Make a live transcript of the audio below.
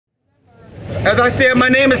As I said, my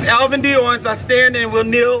name is Alvin D. Owens. I stand and will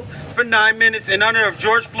kneel for 9 minutes in honor of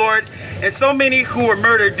George Floyd and so many who were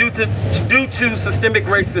murdered due to systemic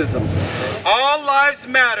racism. All lives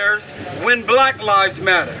matter when Black lives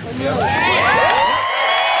matter.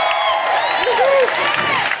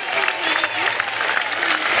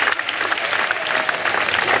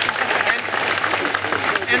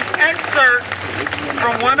 An excerpt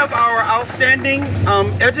from one of our outstanding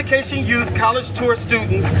education youth college tour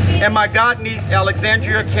students and my godniece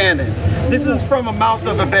Alexandria Cannon. This is from a mouth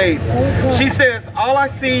of a babe. She says, all I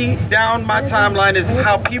see down my timeline is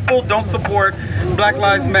how people don't support Black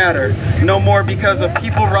Lives Matter no more because of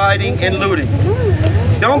people rioting and looting.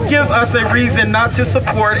 Don't give us a reason not to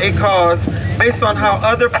support a cause based on how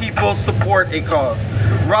other people support a cause.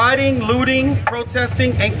 Rioting, looting,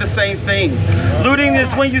 protesting ain't the same thing. Looting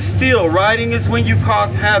is when you steal, rioting is when you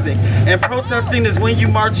cause havoc, and protesting is when you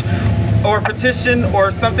march or petition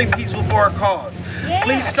or something peaceful for a cause.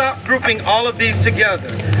 Please stop grouping all of these together.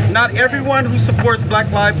 Not everyone who supports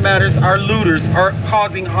Black Lives Matter are looters or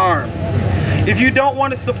causing harm. If you don't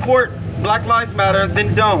want to support Black Lives Matter,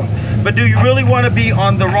 then don't. But do you really want to be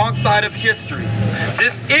on the wrong side of history?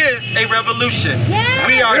 This is a revolution.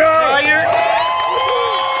 We are tired.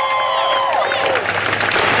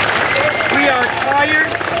 We are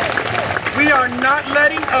tired. We are not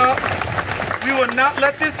letting up. We will not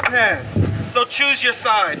let this pass. So choose your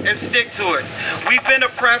side and stick to it. We've been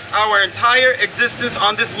oppressed our entire existence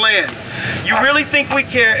on this land. You really think we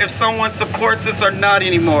care if someone supports us or not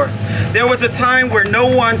anymore? There was a time where no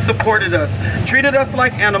one supported us, treated us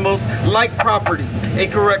like animals, like properties. A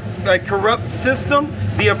corrupt system,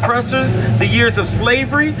 the oppressors, the years of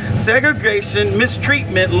slavery, segregation,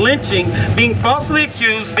 mistreatment, lynching, being falsely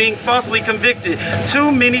accused, being falsely convicted.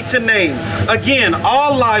 Too many to name. Again,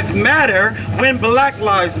 all lives matter when Black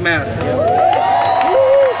lives matter. Now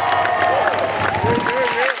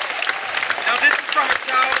this is from a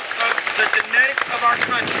child of the genetics of our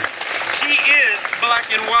country. She is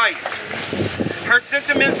black and white. Her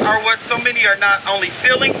sentiments are what so many are not only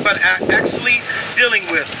feeling, but actually dealing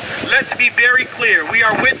with. Let's be very clear. We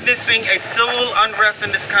are witnessing a civil unrest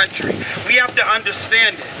in this country. We have to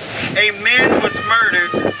understand it. A man was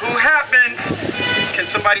murdered who happens... Can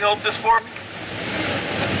somebody hold this for me?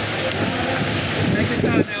 Take your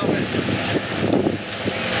time, Alvin.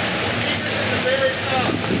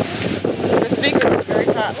 The speaker is very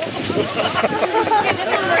top.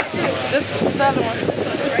 This is the other one.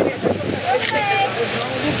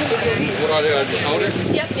 What are they? Just hold it?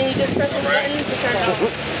 Yep, and you just press the button to turn it on.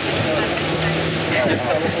 Just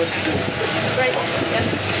tell us what to do. Right there, yep.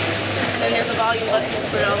 Then there's a volume button to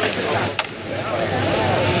put it all the way to the top.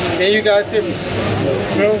 Can you guys hear me?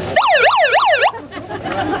 No.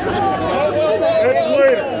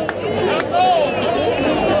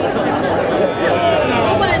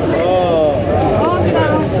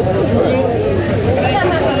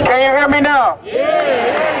 Can you hear me now?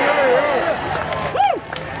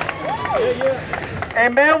 A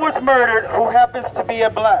man was murdered who happens to be a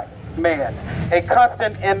black man, a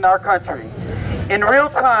constant in our country. In real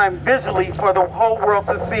time, visually for the whole world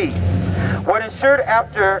to see. What ensued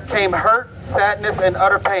after came hurt, sadness, and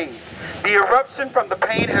utter pain. The eruption from the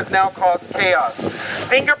pain has now caused chaos.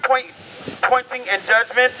 Finger pointing and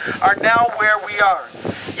judgment are now where we are.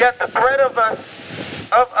 Yet the threat of us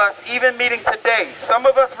even meeting today, some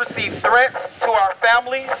of us receive threats to our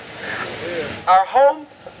families, our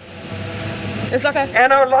homes, it's okay.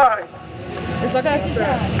 and our lives. It's okay.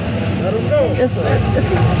 It's okay.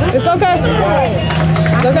 It's okay.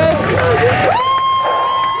 It's okay.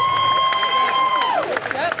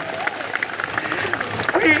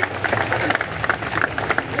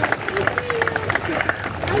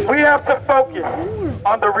 We have to focus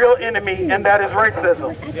on the real enemy, and that is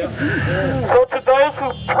racism. So to those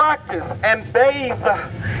who practice and bathe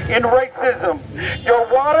in racism, your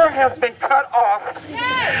water has been cut off,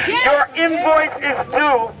 your invoice is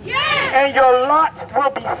due, and your lot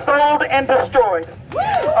will be sold and destroyed.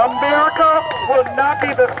 America will not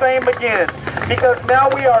be the same again, because now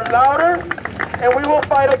we are louder, and we will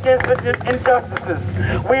fight against injustices.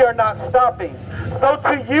 We are not stopping. So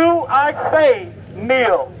to you, I say,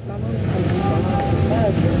 kneel.